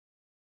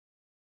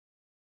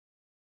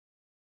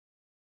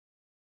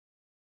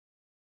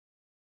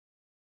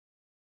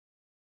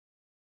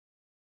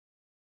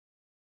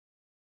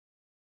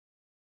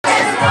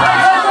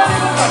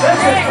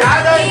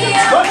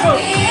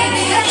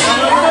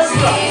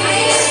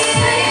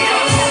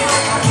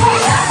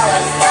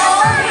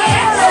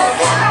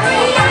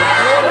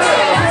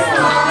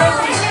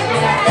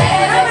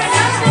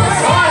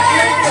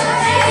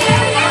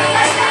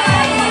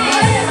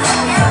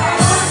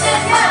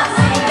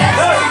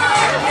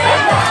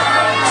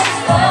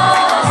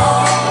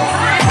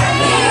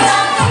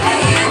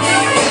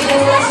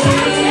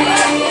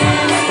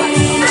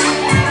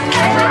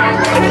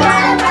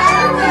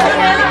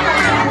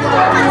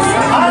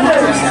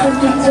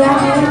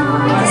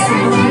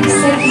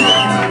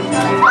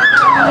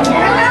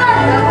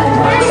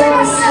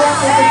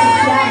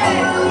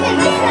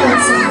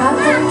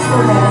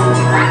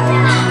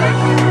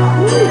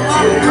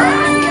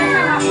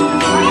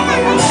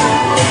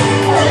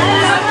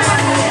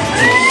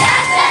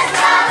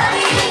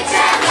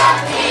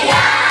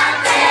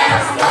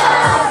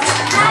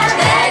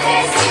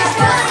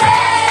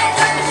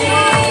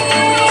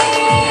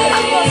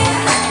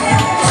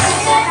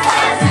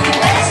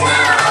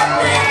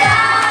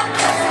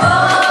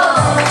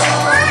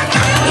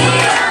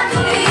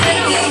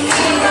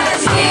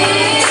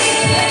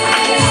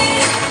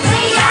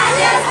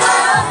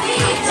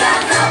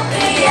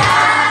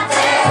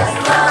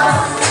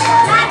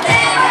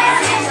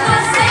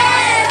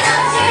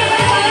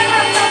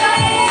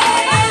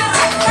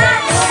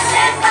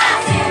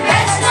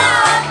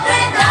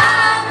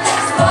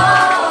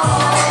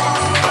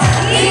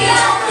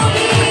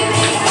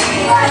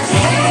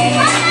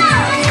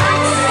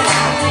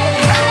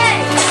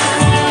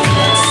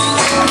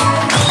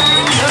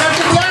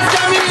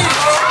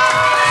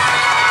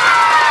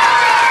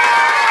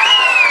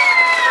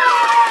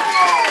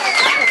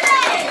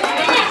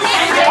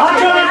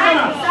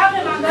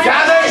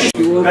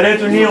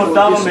където ние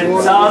отдаваме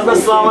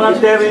цялата слава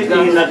на Тебе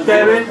и на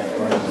Тебе,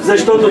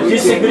 защото Ти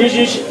се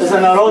грижиш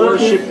за народа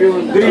Ти,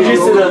 грижиш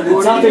се за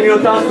децата ни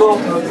от Татко,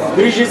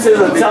 грижиш се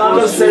за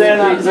цялата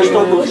вселена,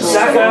 защото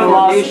всяка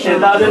власт е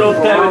дадена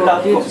от Тебе,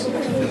 Татко.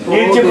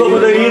 Ние Ти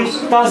благодарим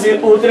тази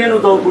утрин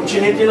от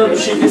дълбочините на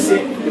душите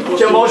си,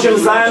 че можем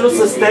заедно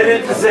с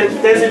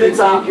тези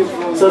деца,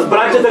 с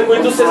братята,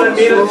 които се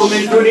намират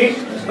помежду ни,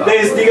 да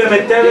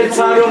издигаме Тебе,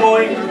 Царю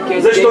мой,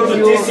 защото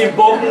Ти си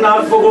Бог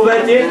над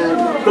боговете.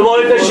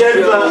 Твоята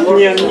жертва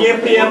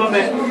ние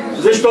приемаме,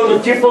 защото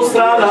Ти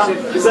пострада,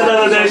 за да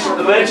дадеш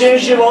вечен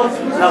живот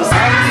на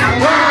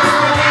всеки.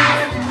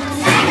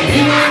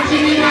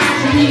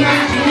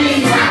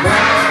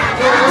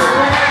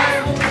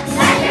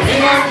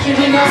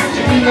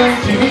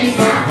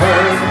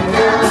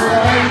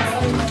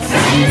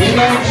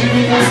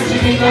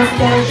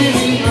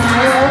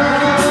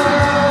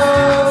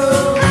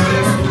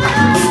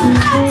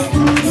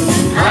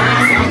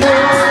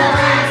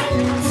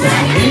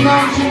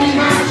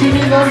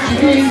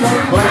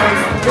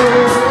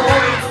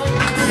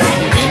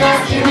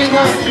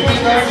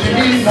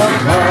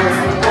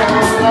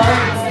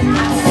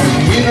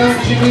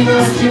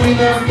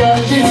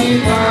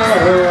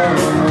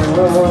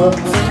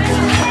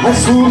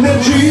 Ascolta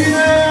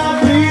cine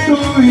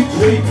apriru i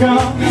trika,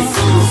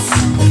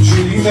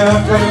 cine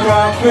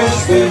carca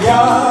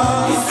pestea,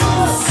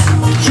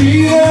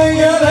 cine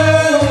e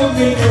leu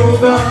din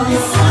Iuda,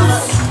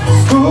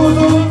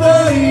 scudul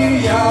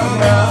tăria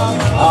mea.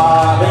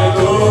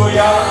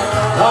 Aleluia,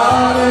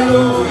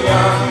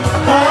 aleluia,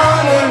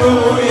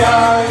 aleluia,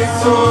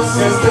 Iisus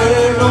este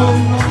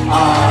Domn.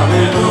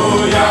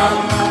 Aleluia,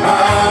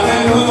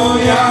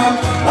 aleluia,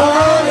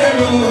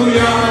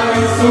 aleluia,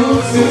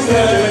 Iisus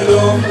este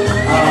Domn.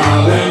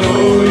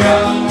 Aleluia,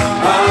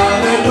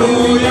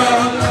 aleluia,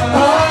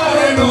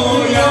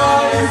 aleluia,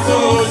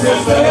 Iisus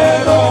este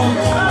Domn.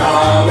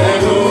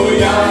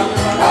 Aleluia,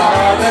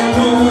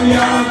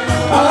 aleluia,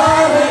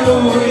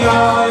 aleluia,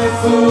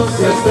 Iisus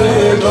este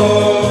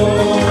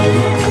Domn.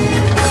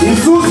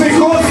 Iisus e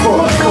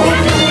Gospod!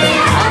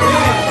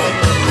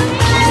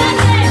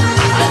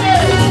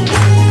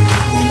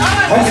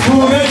 Hai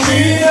spune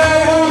cine a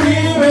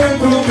murit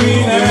pentru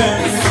mine,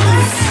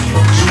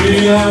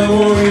 cine a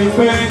murit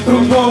pentru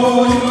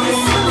noi,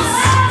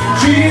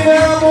 cine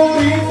a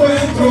murit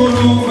pentru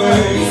lume,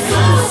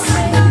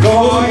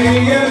 noi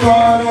e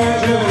doar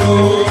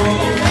îngerul.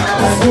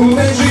 Hai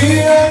spune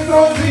cine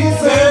într-o zi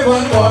se va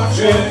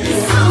întoarce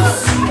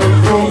în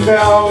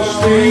fruntea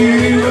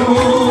oștirii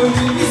lui.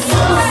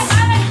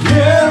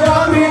 El va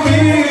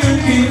primi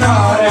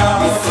închinarea,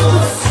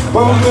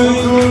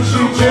 pământul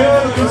și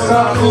cerul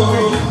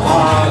lui.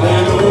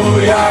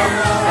 Aleluia,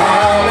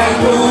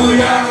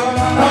 aleluia,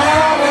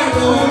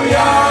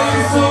 aleluia,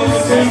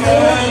 Iisus este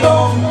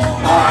Domn.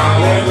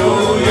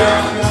 Aleluia,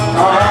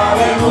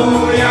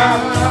 aleluia,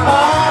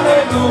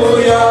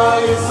 aleluia,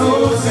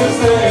 Iisus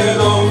este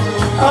Domn.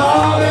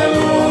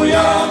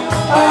 Aleluia,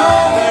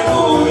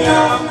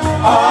 aleluia,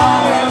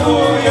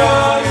 aleluia,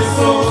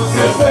 Iisus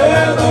este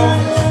Domn.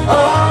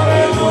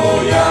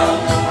 Aleluia,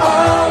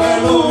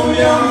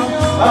 aleluia,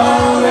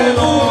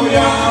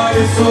 aleluia,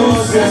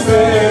 Iisus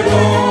este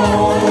Domn.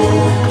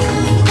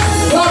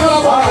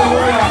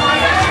 Aleluia!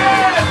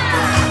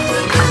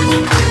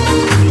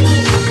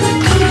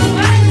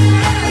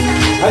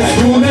 Hai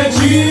spune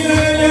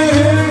cine e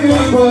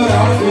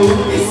împăratul,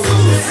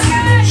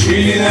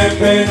 cine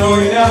pe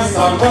noi ne-a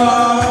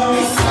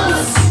salvat,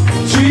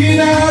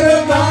 cine a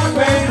răbdat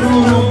pentru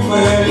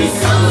lume,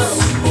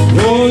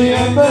 nu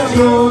e pe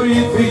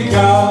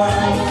glorificat.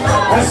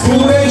 Hai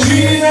spune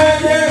cine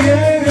e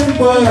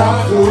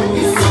împăratul,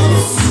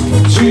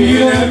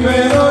 cine pe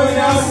noi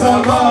ne-a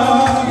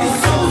salvat,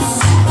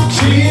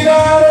 cine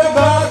a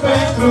răbdat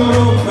pentru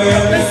lume,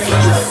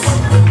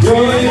 nu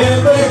e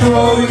pe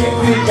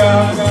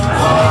glorificat.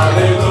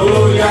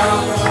 Aleluia,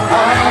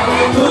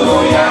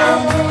 aleluia,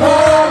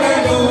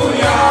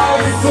 aleluia,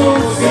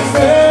 Iisus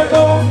este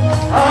Domn.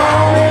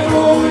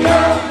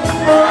 Aleluia,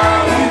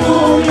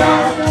 aleluia,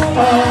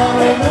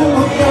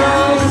 aleluia,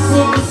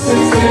 Iisus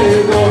este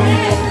Domn.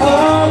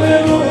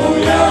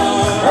 Aleluia,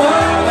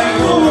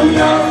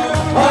 aleluia,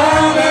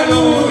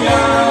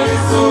 aleluia,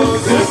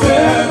 Iisus este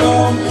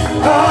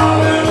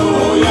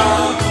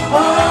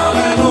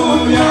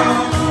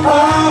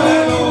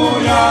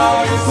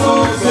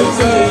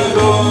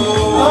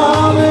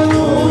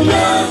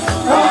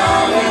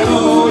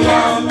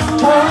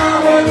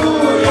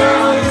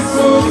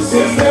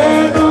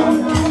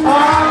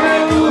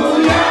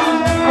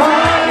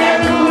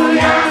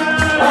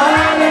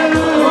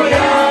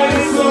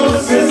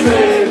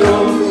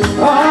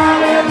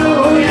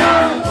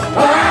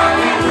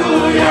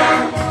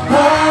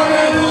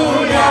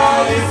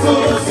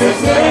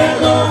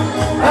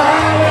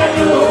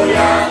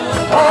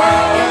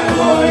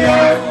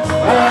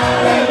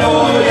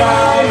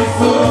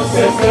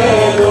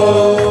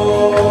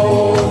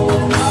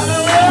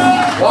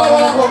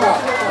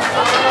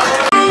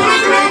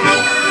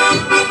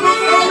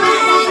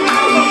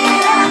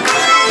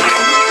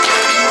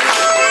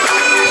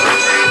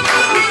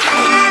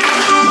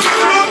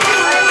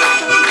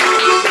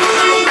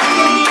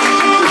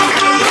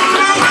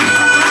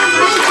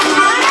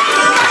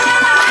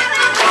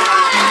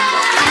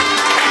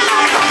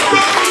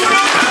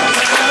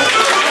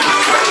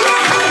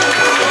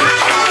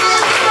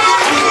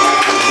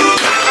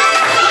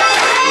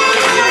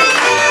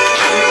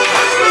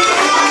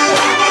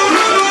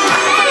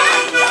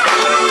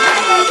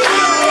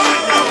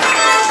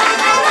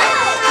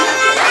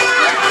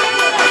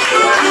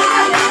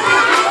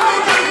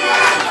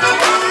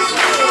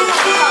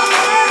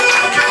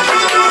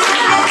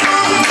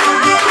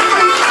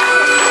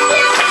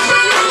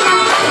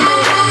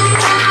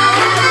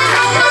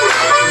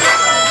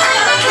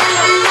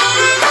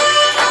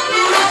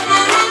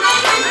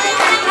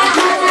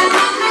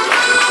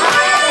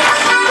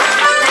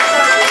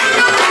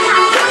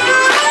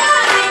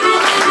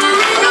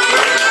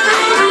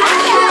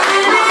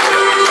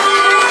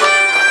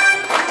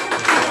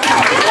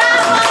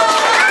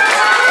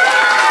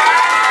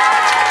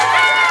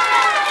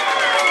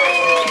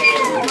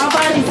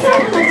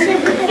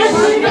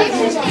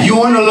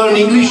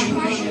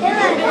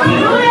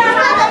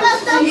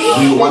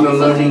Do you want to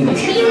learn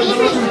English?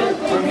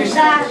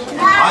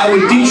 I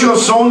will teach you a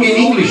song in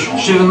English.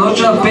 Ще ви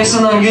науча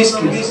песен на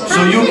английски. So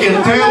you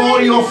can tell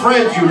all your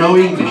friends you know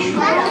English.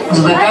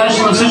 За да кажеш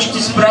на всичките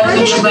си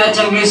приятели, че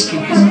знаете английски.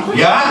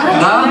 Yeah?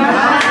 Да?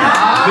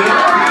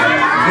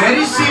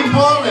 Very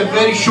simple and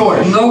very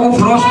short. Много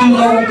просто и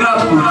много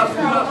кратко.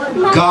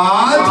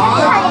 God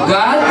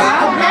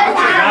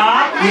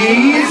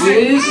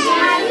is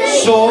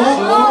so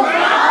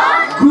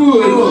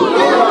good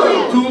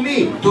to me.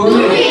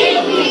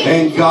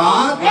 And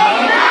God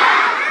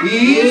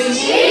is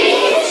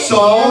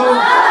so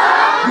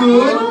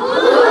good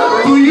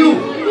to you.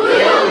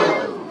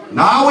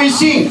 Now we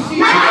sing.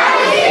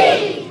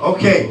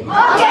 Okay.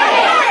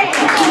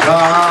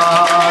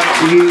 God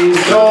is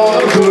so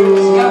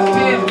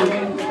good.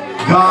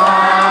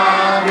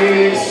 God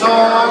is so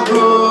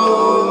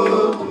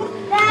good.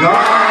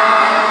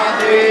 God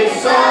is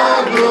so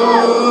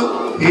good.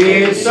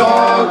 He's so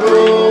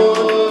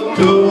good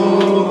to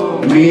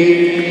me.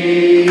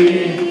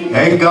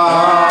 And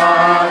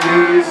God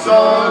is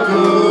so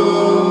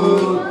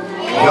good.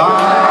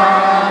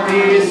 God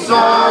is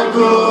so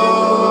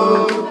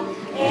good.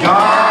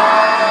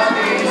 God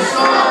is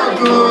so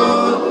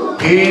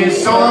good. He's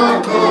so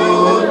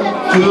good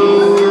to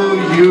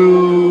you.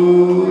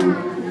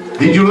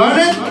 Did you learn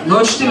it?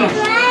 Научите ли?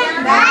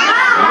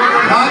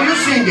 Now you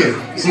sing it.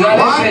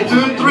 1,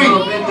 2,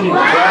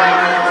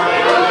 3.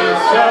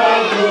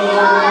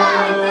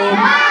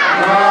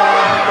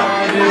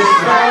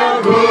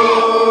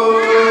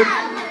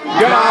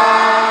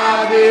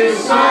 God is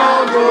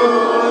so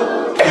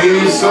good.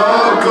 He's so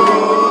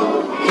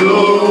good to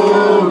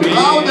me.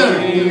 Louder.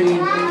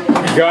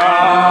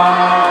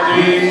 God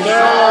is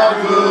so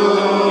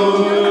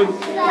good.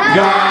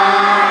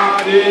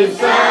 God is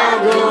so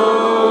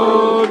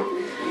good.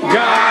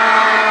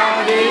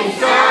 God is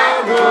so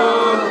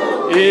good.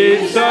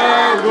 He's so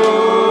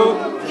good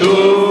to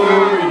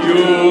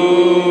you.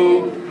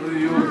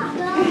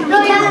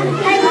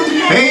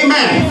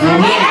 Amen.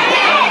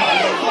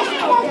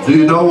 Do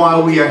you know why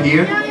we are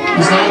here?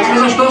 Знаете ли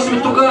защо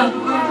сме тук?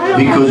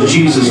 Because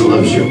Jesus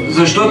loves you.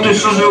 Защото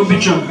Исус ви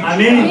обича.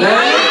 Амин.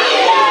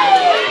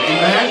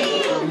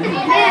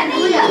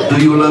 Do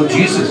you love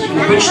Jesus?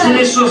 Обичате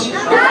ли Исус?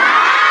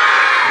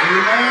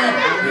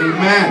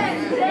 Amen.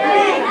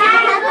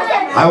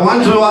 I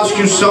want to ask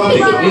you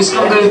something.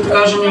 Искам да ви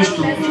покажа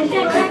нещо.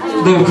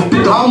 Да ви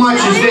попитам. How much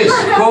is this?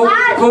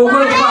 Колко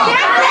е това?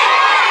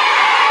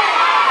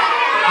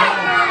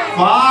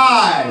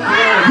 5.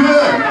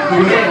 Good.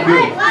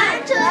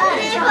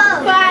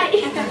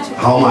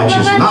 How much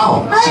is now?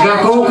 Сега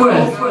колко е?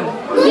 0?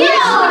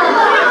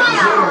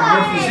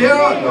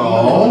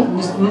 No.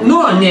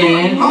 Но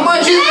не. How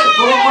much is it?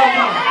 Колко е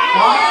това?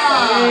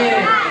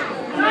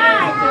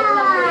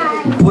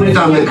 5. Put it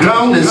on the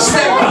ground and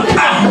step.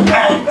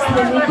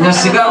 На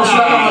сега го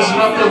слагам на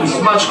земята и го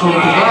смачкам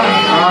тук.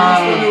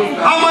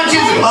 How much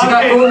is it? Сега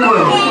колко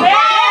е?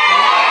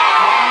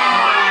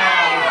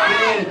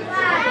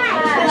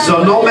 So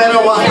no matter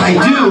what I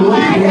do,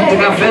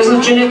 Така без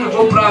значение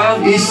какво правя,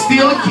 it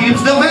still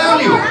keeps the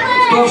value.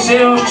 то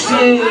все още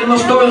си има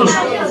стойност.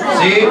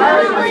 See?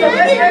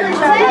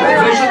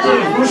 Виждате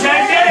ли?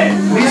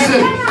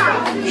 Listen.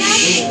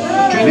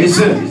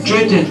 Listen.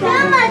 Чуйте.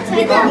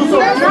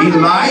 In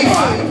life,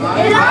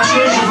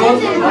 Нашия живот,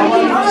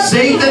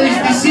 Satan is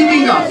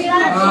deceiving us.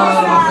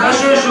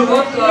 нашия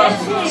живот,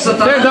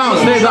 Сатана. Stay down.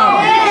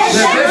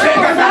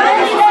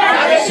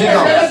 Sit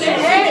down.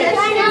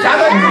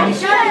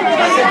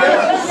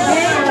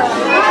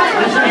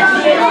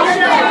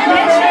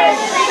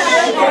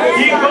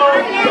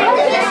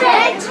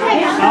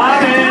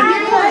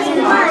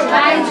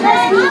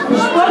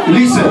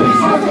 Listen,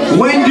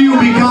 when do you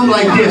become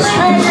like this?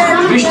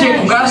 Вижте,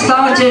 кога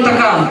ставате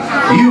така?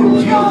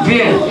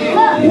 Вие.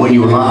 When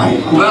you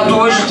lie. Когато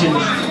лъжете.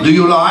 Do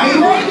you lie?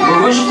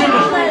 Лъжете ли?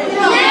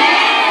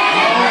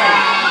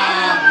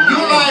 You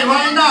lie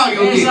right now,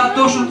 you did. Сега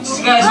точно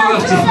сега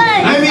излъгахте.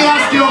 Let me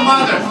ask your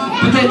mother.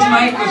 Питайте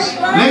майка си.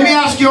 Let me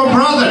ask your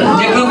brother.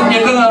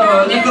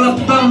 Нека да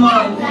питам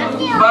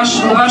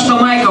вашата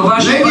майка,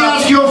 вашия Let me брат.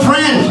 ask your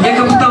friend.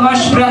 Нека питам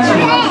вашите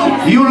приятели.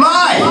 You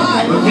lie.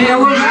 Вие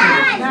лъжете.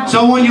 So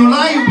when you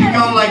lie, you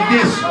become like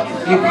this.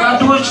 И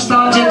когато лъжете,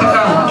 ставате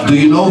така. Do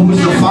you know who's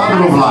the father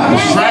of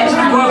lies? Знаете ли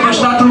кой е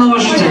бащата на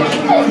лъжите?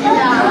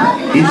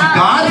 It's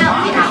God?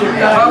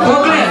 Това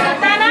Бог ли е?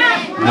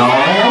 No.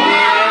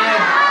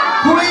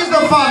 Who is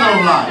the father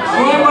of lies?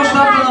 Кой е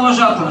бащата на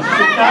лъжата?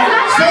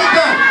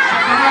 Satan.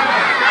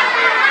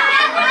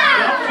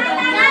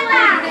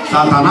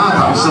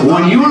 Satanata.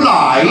 When you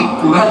lie,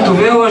 Когато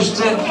вие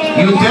лъжете,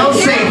 you tell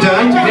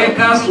Satan, вие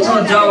казвате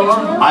на дявола,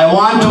 I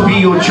want to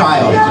be your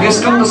child.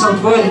 искам да съм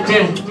твое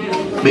дете.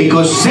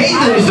 Because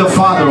Satan is the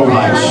father of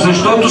lies.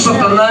 Защото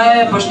Сатана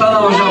е баща на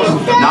лъжата.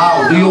 Now,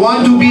 do you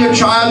want to be a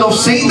child of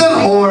Satan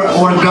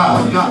or God?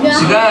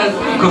 Сега,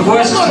 какво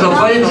искате да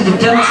бъдете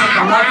дете на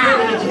Сатаната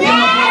или дете на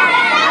Бога?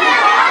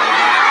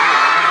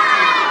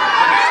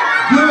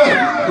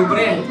 Good.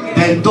 Добре.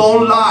 Then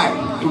don't lie.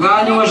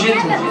 Тогава не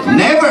лъжете.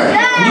 Never.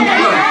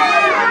 Никога.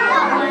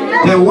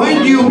 That when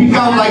you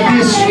become like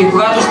this, И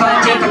когато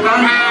станете така,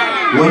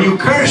 when you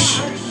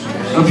curse,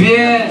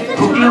 вие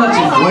проклинате.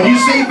 when you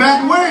say bad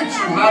words,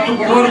 Когато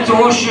говорите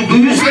лоши do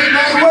думи, you say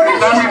bad words?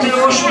 казвате ли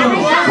лоши думи?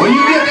 When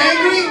you get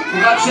angry,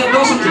 Когато се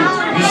ядосате,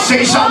 you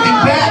say something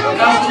bad.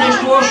 казвате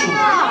нещо лошо.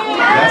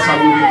 That's how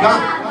you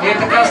become. И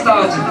така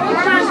ставате.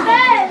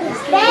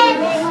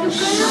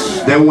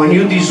 That when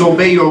you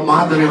disobey your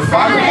mother and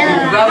father,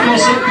 Когато не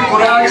се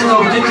покорявате на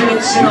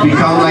родителите си, you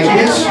become like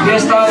this. вие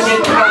ставате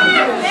така.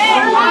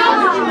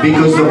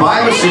 Because the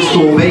Bible says to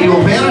obey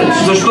your parents.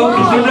 Защото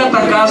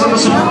Библията казва да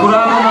се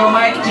покорява на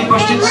майките и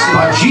бащите си.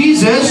 But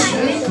Jesus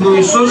Но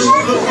Исус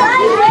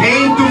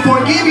came to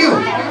forgive you.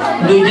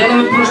 дойде да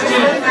ви прости.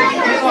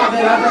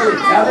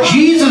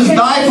 Jesus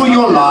died for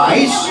your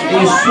lies.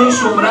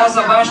 Исус умря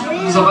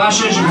за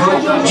вашия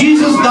живот.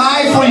 Jesus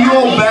died for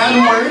your bad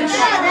words.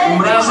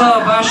 Умря за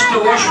вашите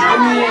лоши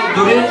думи,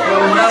 дори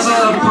умря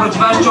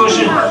против вашите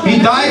лъжи. He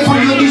died for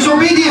your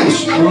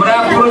disobedience.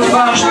 Умря против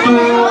вашето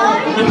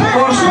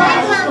непокорство.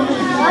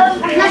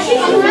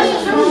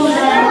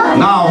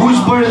 Now, whose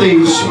birthday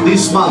is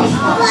this month?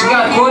 Сега,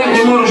 кой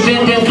има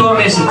рожден ден този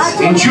месец?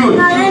 In June.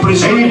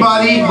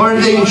 Anybody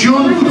birthday in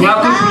June?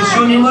 Някой през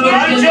юни има ли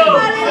рожден ден?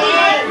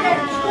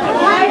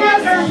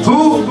 Who?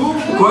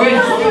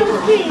 Кой?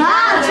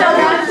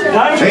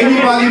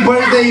 Anybody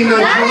birthday in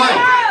July?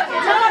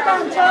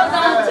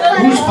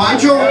 Who's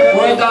Pancho?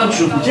 Кой е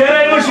Данчо?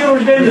 Вчера имаше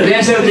рожден ден.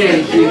 Yesterday.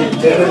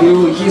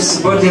 His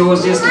birthday was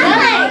yesterday.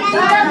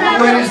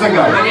 Where is the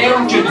guy? Къде е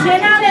момчето?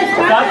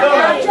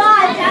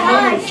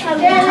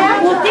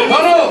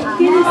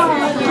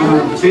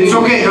 It's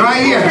okay,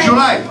 right here,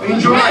 July. In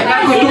July.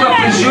 Някой тук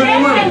през юни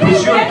има ли?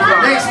 През юни.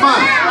 Next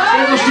month.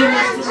 Следващия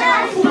месец.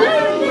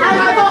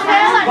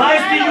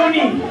 20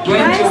 юни.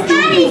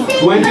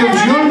 20th of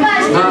June?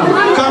 Да.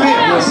 Come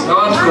here.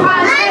 Ела тук.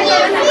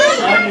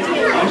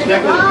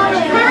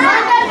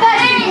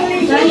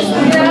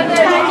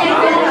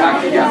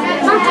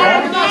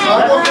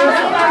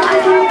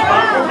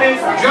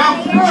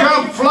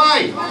 Jump,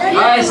 fly.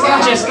 Ай,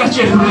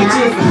 скачай,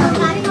 лети.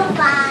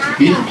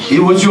 It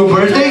was your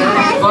birthday?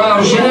 Това е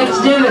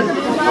рожденият ти ден.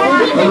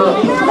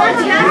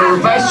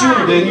 20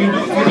 юни. Then you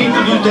need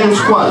to do 10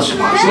 squats.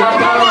 Сега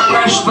трябва да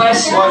направиш 20.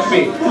 Watch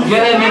me.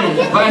 Гледай мене.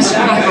 20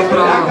 крачки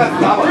трябва.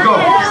 Go.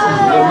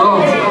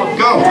 Едно.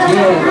 Go.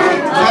 Две.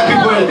 Happy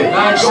birthday.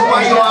 Go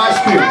buy your ice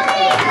cream.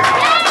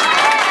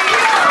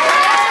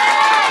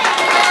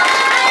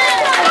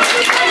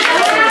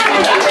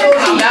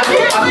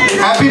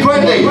 Happy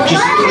birthday.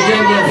 Честит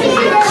рожден ден.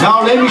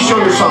 Now let me show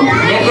you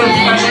something. Нека да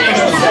ти кажа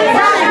нещо.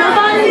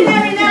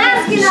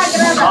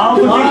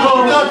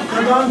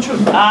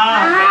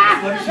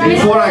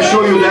 Before I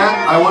show you that,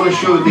 I want to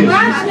show you this.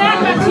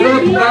 Преди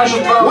да покажа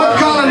това. What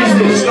color is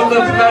this? Искам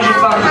да покажа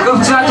това.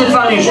 Какъв цвят е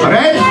това нещо?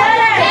 Red?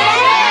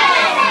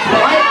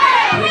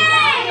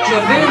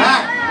 Червен?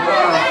 Black?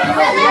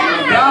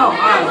 Бял?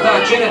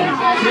 Да, черен.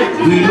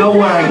 Do you know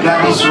where I got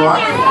this rock?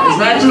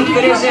 Знаете ли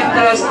откъде взех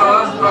тази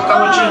скала? Това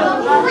камъче?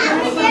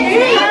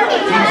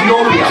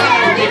 Ethiopia.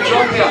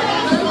 Етиопия.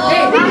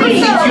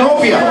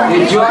 Ethiopia.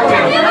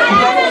 Етиопия.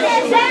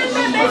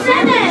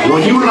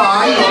 When you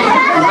lie,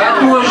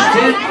 Когато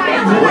лъжете,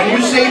 when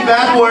you say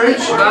bad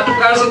words, когато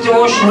казвате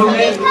лоши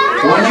думи,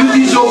 when you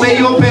disobey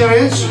your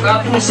parents,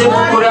 когато не се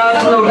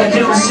покорявате на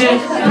родителите си,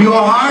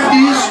 your heart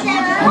is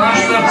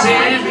вашето сърце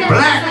е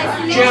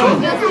black. черно.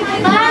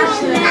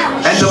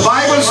 And the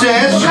Bible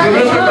says,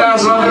 Библията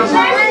казва,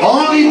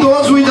 only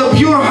those with a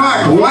pure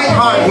heart, white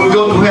heart, will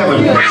go to heaven.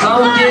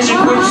 само тези,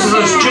 които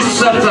са с чисто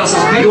сърца, с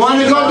You want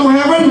to go to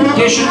heaven?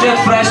 те ще отидат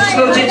в рай,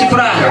 ще отидете в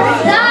рая.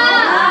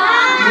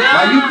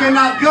 But you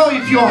cannot go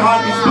if your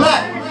heart is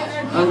black.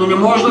 Но не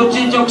може да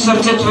отидете, ако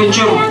сърцето ви е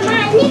черно.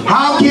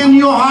 How can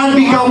your heart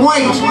become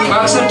white?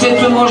 Как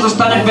сърцето ви може да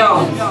стане бяло?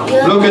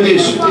 Look at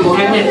this.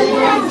 Погледнете.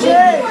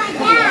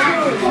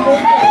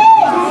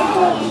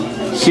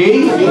 See?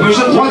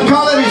 What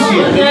color is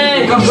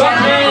here? Какъв цвят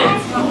е?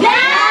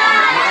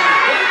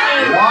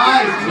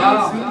 White.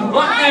 Бял.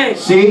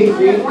 See?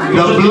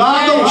 The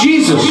blood of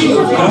Jesus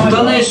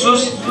Кръвта на Исус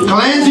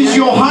cleanses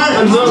your heart.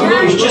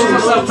 изчиства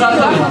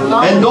сърцата ви.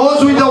 And those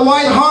with a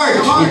white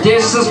heart И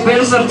тези с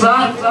бели сърца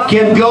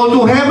can go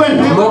to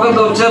heaven. могат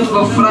да отидат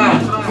в рая.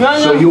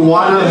 So you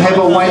want to have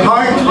a white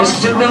heart?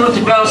 Искате да имате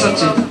бяло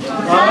сърце.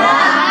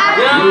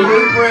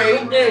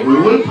 We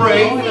will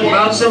pray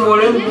Когато се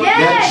молим,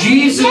 that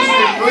Jesus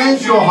will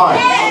cleanse your heart.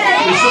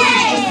 Исус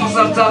изчиства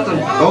сърцата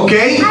ви.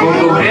 Okay?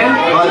 Добре.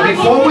 But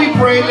before we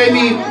pray, let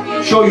me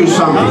show you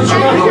something.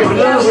 Но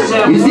преди да се...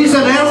 Is this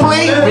an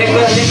airplane? Нека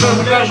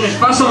ви кажа нещо.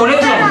 Това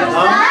самолет ли?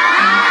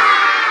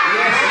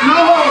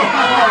 No!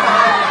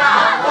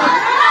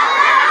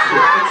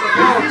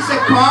 Is this a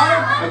car?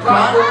 A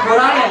car?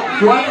 Кола ли?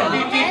 Кола ли?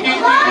 Is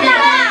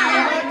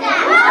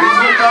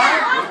it a car?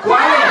 Кола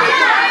ли?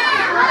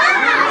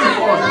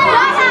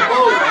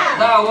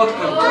 Да,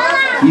 лодка.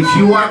 If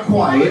you are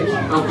quiet,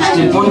 Ако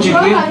сте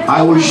по-тихи,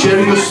 I will share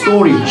your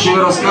story. ще ви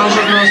разкажа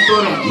една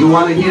история. You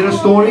want to hear a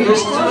story?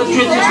 Искате да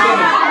чуете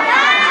история?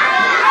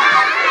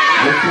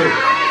 Okay.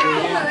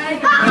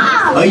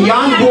 A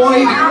young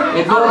boy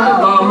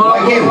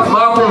like him.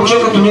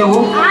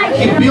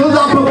 He built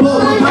up a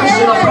boat.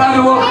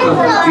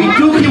 It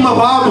took him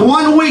about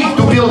 1 week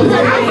to build it.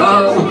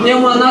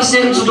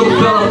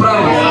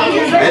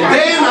 And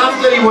then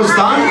after he was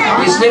done,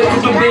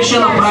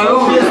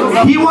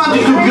 he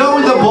wanted to go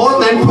in the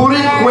boat and put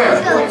it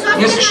where? On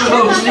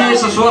the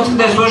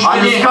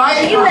sky?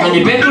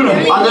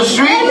 On the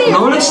street?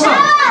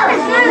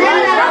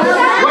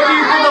 Where do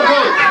you put the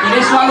boat?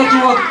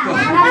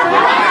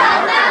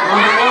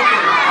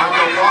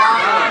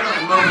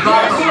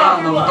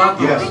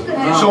 Yes.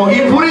 So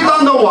he put it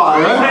on the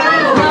water,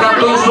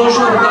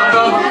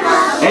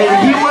 and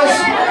he was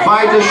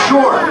by the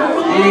shore,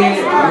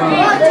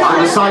 on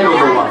the side of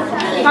the water.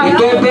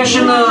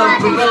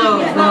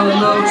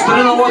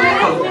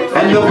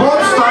 And the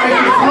boat started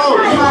to float.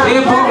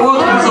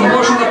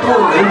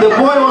 And the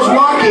boy was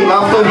walking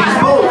after his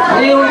boat.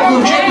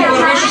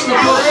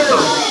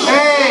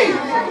 Hey!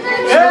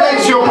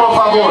 Silencio, por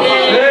favor.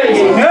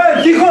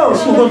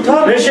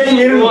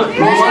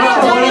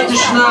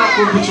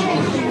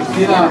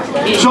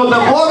 So the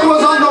boat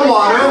was on the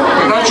water,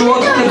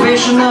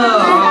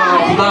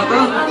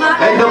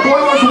 and the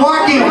boy was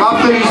walking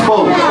after his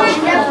boat.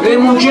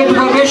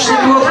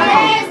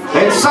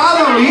 And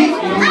suddenly,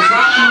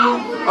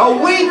 a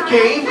wind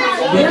came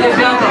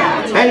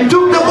and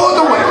took the boat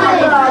away.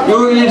 The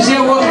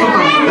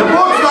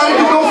boat started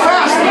to go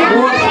fast.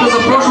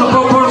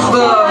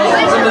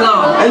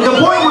 And the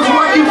boy was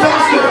walking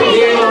faster.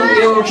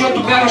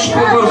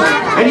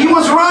 And he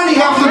was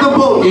running after the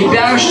boat.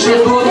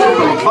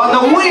 But the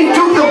wind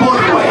took the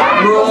boat away.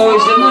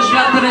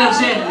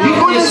 He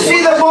couldn't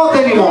see the boat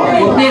anymore.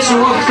 And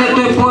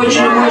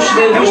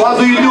what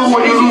do you do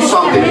when you lose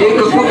something?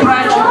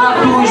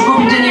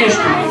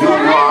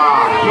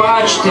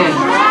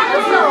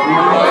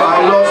 I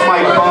lost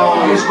my phone.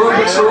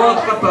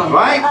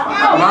 Right?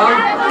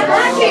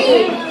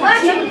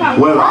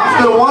 Well,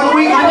 after 1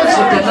 week,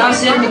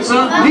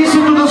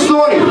 listen to the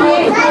story.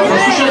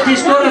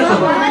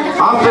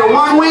 After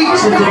 1 week,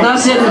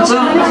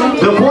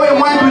 the boy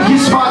went with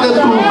his father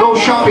to go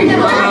shopping.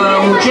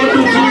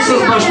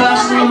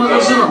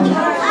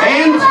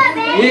 And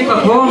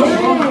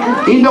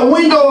in the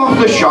window of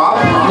the shop,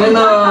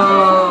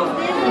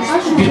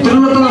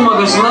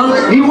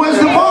 he was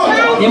the boat.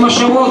 He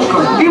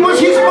was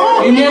his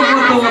boat. He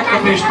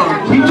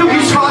took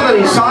his father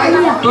inside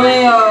and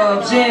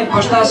said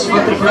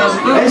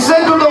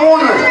to the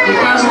owner,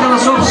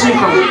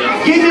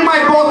 give me my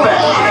boat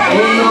back.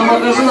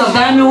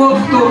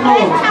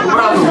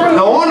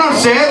 The owner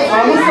said,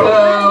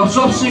 it's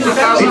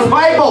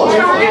my boat.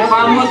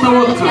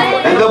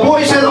 And the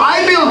boy said,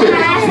 I built it.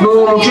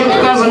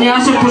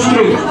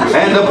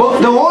 And the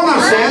owner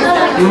said,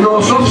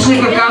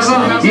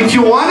 if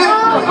you want it,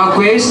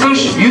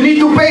 you need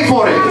to pay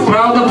for it.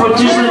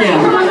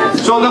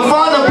 So the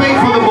father paid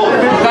for the boat.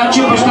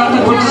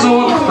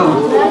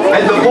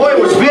 And the boy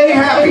was very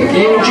happy.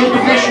 He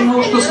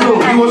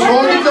was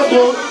holding the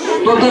boat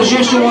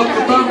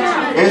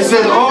and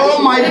said, oh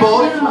my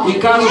boat,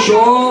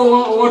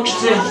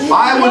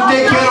 I will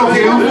take care of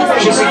you,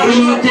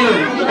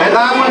 and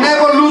I will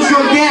never lose you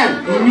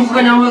again.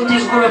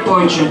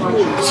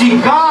 See,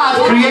 God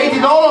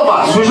created all of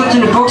us.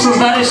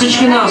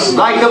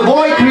 Like the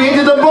boy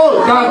created the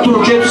boat.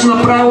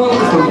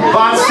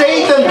 But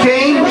Satan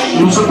came,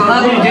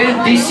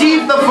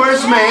 deceived the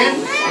first man,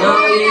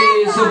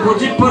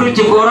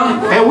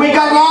 and we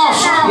got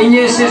lost.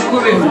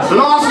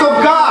 Lost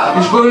of God.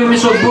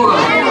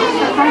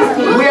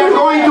 We are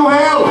going to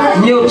hell.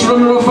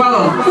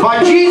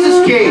 But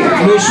Jesus came,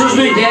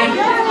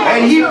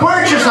 and he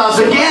purchased us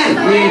again.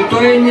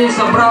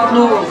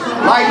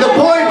 Like the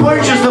boy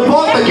purchased the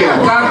boat again.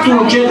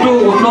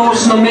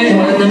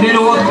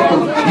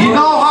 You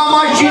know how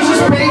much Jesus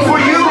paid for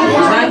you?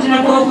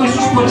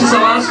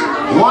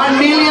 1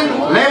 million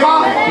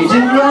leva?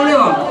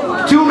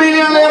 2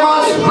 million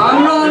levas?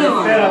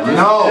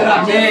 No.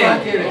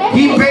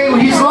 He paid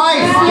with his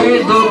life.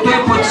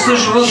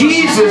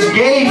 Jesus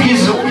gave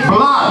his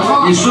blood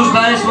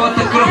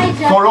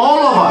for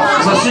all of us.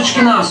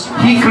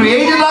 He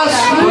created us,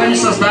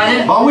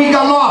 but we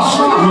got lost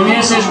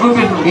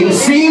in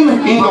sin,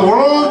 in the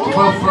world.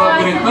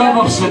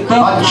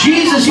 But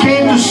Jesus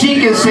came to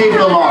seek and save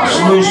the lost.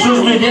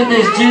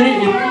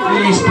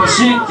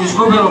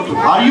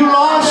 Are you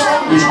lost?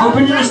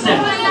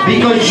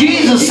 Because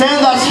Jesus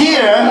sent us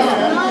here.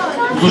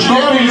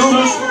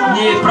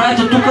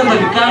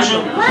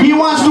 He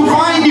wants to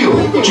find you.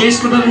 He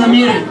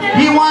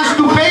wants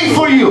to pay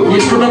for you.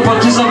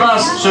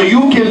 So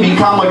you can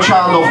become a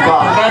child of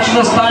God.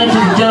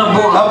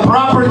 A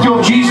property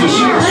of Jesus.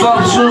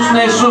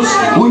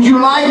 Would you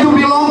like to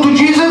belong to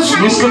Jesus?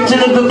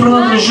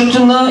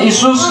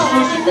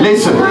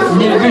 Listen.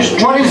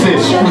 What is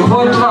this?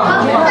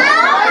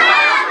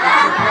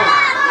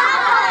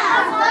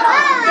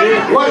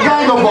 What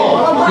kind of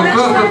ball?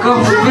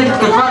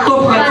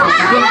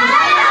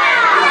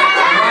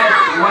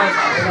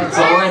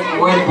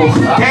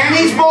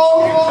 Tennis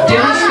ball?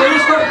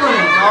 Tennis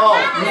ball?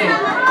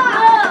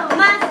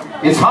 No.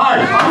 It's hard.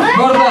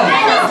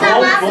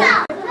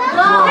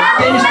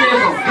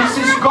 This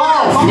is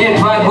golf. Не,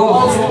 това е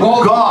голф.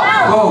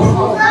 Golf.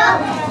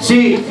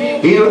 See,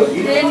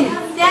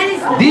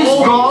 this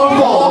golf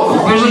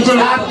ball. Виждате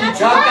ли?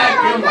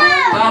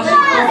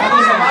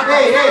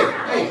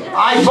 Hey,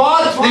 I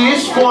bought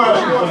this for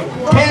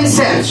 10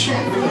 cents.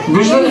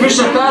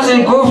 Вижте,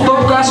 тази голф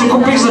топка аз я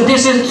купих за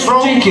 10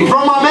 стотинки.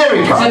 From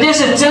America. За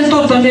 10 цента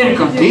от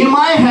Америка. In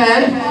my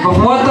hand, в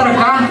моята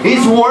ръка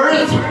it's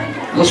worth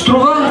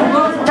струва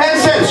 10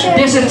 cents.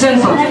 10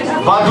 цента.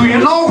 But do you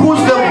know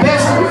who's the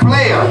best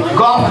player,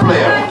 golf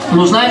player?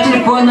 Но знаете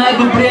ли кой е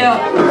най-добрият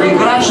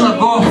играч на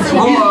голф?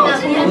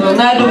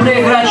 Най-добрият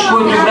играч,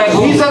 който играе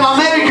голф? He's an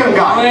American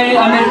guy. Той е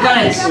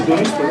американец.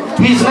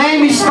 His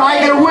name is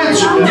Tiger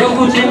Woods.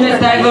 Неговото име е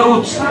Тайгър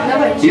Вудс.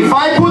 If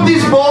I put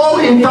this ball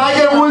in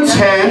Tiger Woods'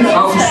 hand,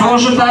 Ако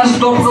сложа тази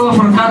топка в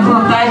ръката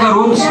на Тайгър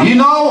Вудс, you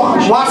know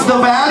what's the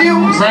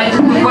value? знаете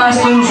каква е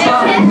стойността?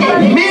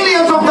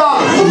 Millions of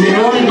dollars.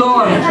 Милиони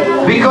долари.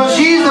 Because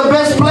she is the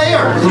best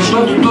player.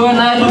 Защото той е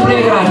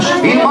най-добрият играч.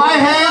 In my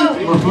hand,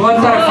 В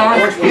моята ръка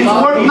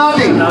it's worth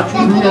nothing.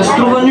 не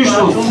струва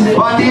нищо.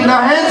 But in the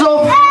hands of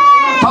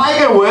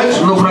Tiger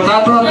Woods, Но в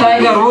ръката на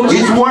Тайгър Вудс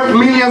it's worth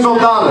millions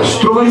of dollars.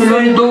 струва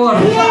милиони долари.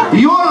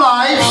 Your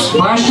lives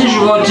Вашите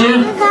животи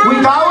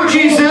without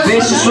Jesus,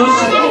 без Исус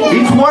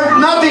it's worth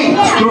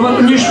nothing.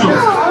 струват нищо.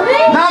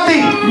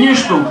 Nothing.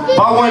 Нищо.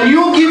 But when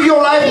you give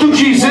your life to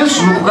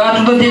Jesus, Но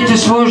когато дадете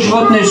своя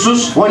живот на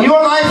Исус, when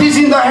your life is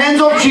in the hands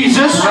of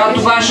Jesus,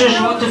 когато вашия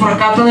живот е в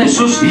ръката на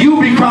Исус, you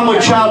become a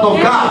child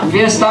of God.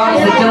 вие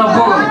ставате дете на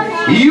Бога.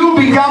 You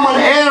become an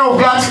heir of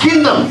God's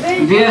kingdom.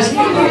 Вие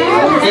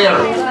Heir.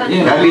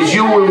 That means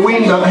you will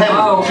win the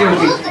heaven. окей.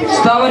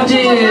 Ставате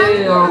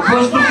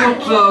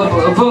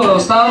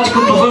ставате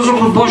като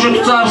въздух от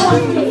Божието царство.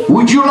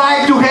 Would you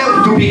like to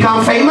become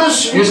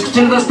famous?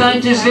 Искате ли да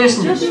станете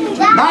известни?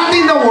 Not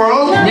in the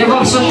world, Не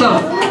в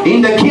света,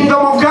 in the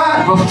kingdom of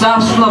God. в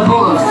царството на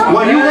Бога.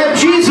 When you have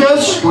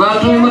Jesus,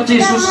 Когато имате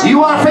Исус, you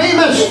are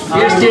famous.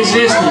 вие сте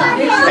известни.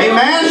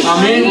 Amen.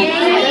 Амин.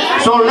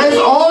 So let's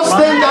all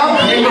stand up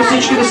Нека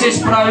всички да се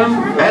изправим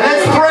and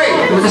let's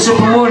pray и да се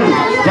помолим.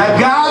 that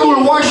God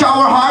will wash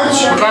our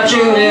hearts Така че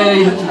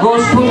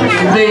Господ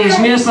да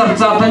измие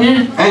сърцата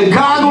ни and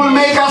God will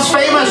make us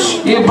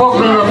famous. и Бог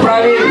да ни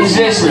направи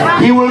известни.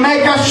 He will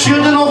make us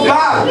children of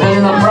God. Да ни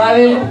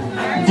направи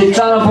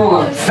деца на Бога.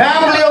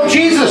 Family of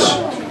Jesus.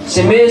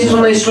 Семейство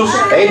на Исус.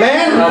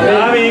 Amen.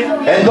 Амин.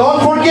 And don't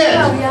forget,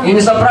 И не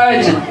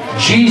забравяйте,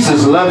 Jesus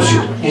loves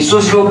you.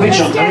 Исус ви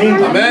обича.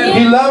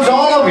 He loves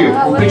all of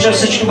you. Обича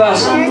всички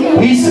вас.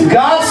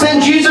 God sent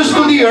Jesus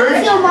to the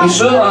earth.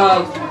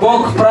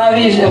 Бог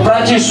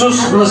прати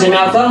Исус на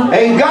земята.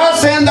 And God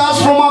sent us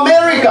from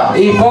America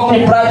И Бог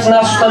ни прати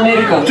нас от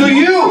Америка. to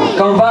you.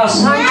 Към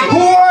вас. Who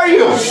are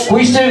you?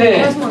 Кои сте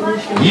вие?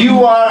 You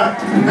are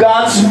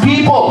God's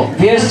people.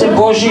 Вие сте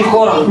Божии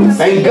хора.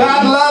 And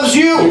God loves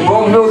you.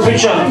 Бог ви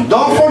обича.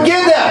 Don't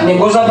forget that. Не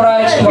го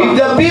забравяйте това. If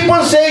the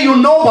people say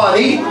you're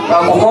nobody,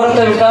 Ако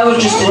хората ви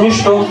казват, че сте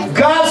нищо,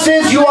 God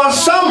says you are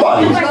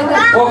somebody.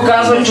 Бог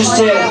казва, че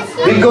сте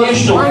Because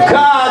нищо.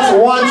 God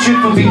wants you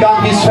to become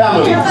His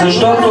family.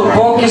 Защото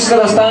Бог иска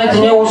да станете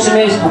Негово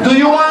семейство. Do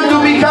you want to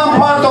become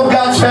part of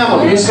God's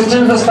family? Искате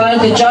ли да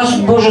станете част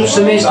от Божието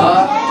семейство?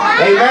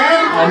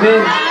 Amen?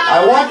 Амин. I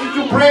want you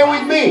to pray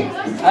with me.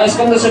 Аз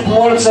искам да се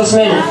помолите с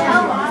мен.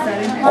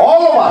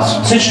 All of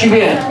us. Всички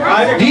вие.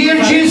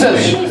 Dear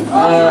Jesus.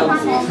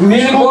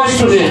 Мили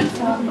Господи.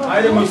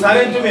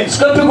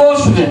 Скъпи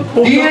Господи.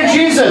 Dear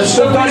Jesus.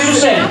 Скъпи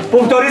Исусе.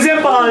 Повторите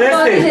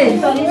палеците.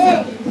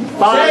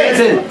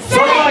 Палеците.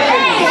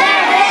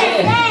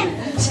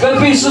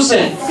 Скъпи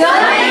Исусе.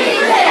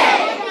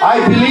 I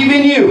believe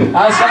in you.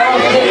 Аз вярвам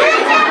в Теб.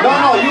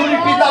 No, you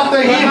repeat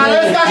after him.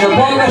 На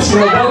български,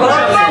 на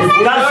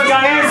български.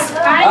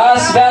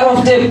 Аз вярвам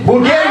в Теб.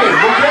 Bulgaria.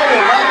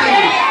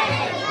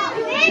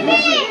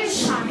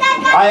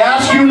 I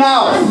ask you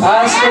now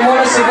Аз те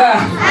моля сега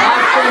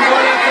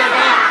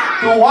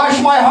to wash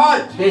my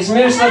heart да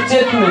измиеш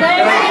сърцето ми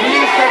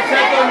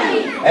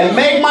and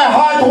make my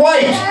heart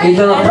white. и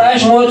да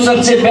направиш моето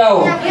сърце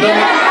бяло.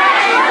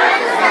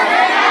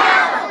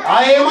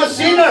 I am a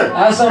sinner,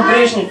 Аз съм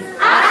грешник,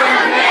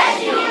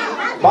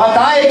 but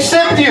I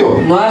accept you.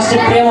 но аз те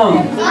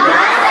приемам.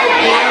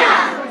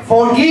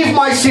 Forgive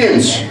my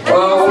sins.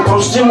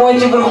 Прости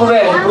моите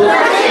грехове.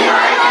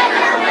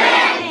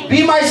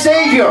 Be my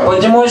Savior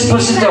Бъди мой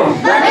Спасител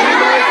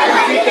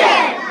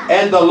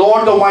and the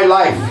Lord of my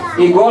life.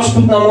 и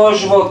Господ на моя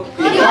живот.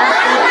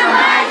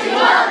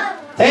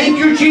 Thank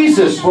you,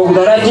 Jesus,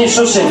 Благодаря Ти,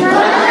 Исусе,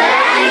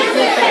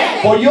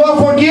 for your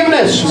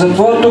forgiveness, за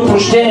Твоето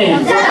прощение,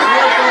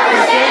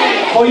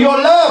 for your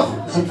love,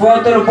 за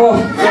Твоята любов,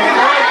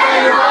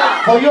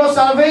 for your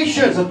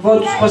salvation, за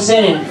Твоето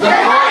спасение,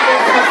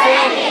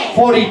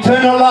 for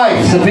eternal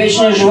life. за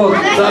вечния живот.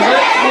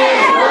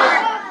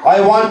 I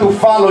want to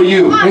follow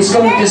you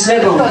Искам да Те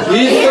следвам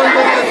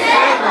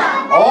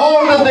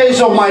all the days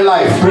of my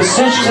life. през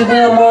всичките дни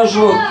на моя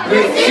живот.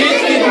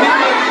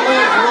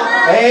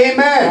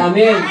 Amen.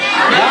 Амин.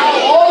 Now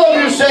all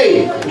of you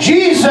say,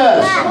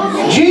 Jesus,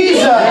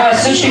 Jesus,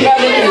 Всички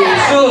кажат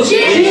Исус,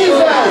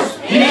 Jesus,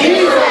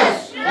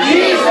 Jesus,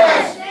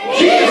 Jesus,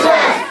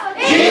 Jesus,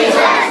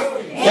 Jesus.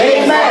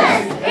 Amen.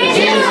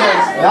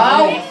 Now,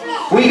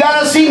 we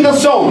gotta sing the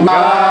song.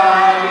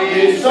 God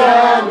is so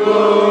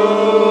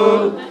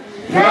good.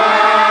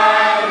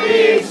 God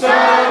is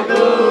so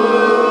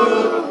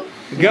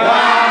good.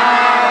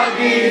 God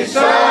is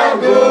so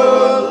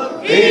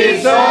good.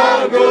 He's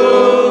so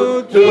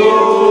good to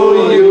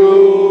you.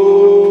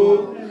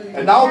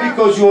 And now,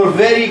 because you are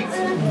very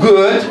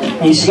good,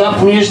 И сега,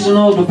 понеже сте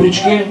много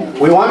добрички,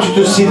 we want you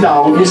to sit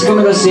down.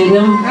 искаме да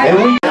седнем. And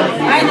we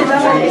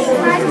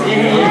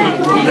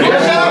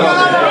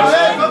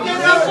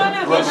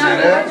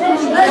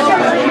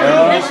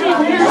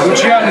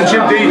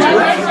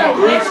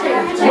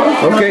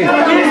Okay.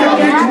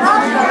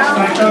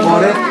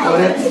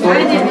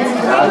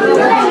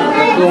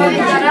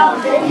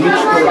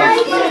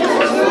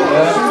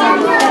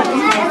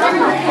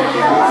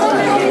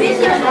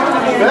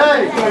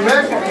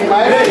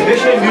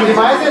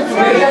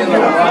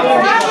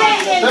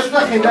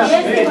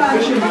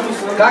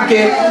 Как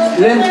е?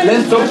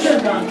 Лен топ.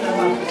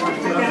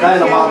 дай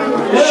на малко.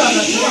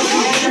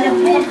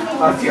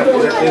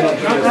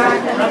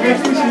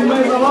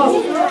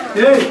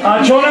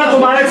 Чона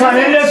तुम्हारे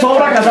खाने ले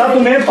सोरा कदा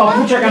तुम्हें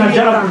पप्पू चकना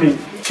जरा पुली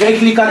Чей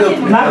клика до?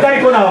 ना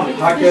काय को ना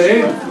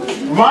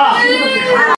वाह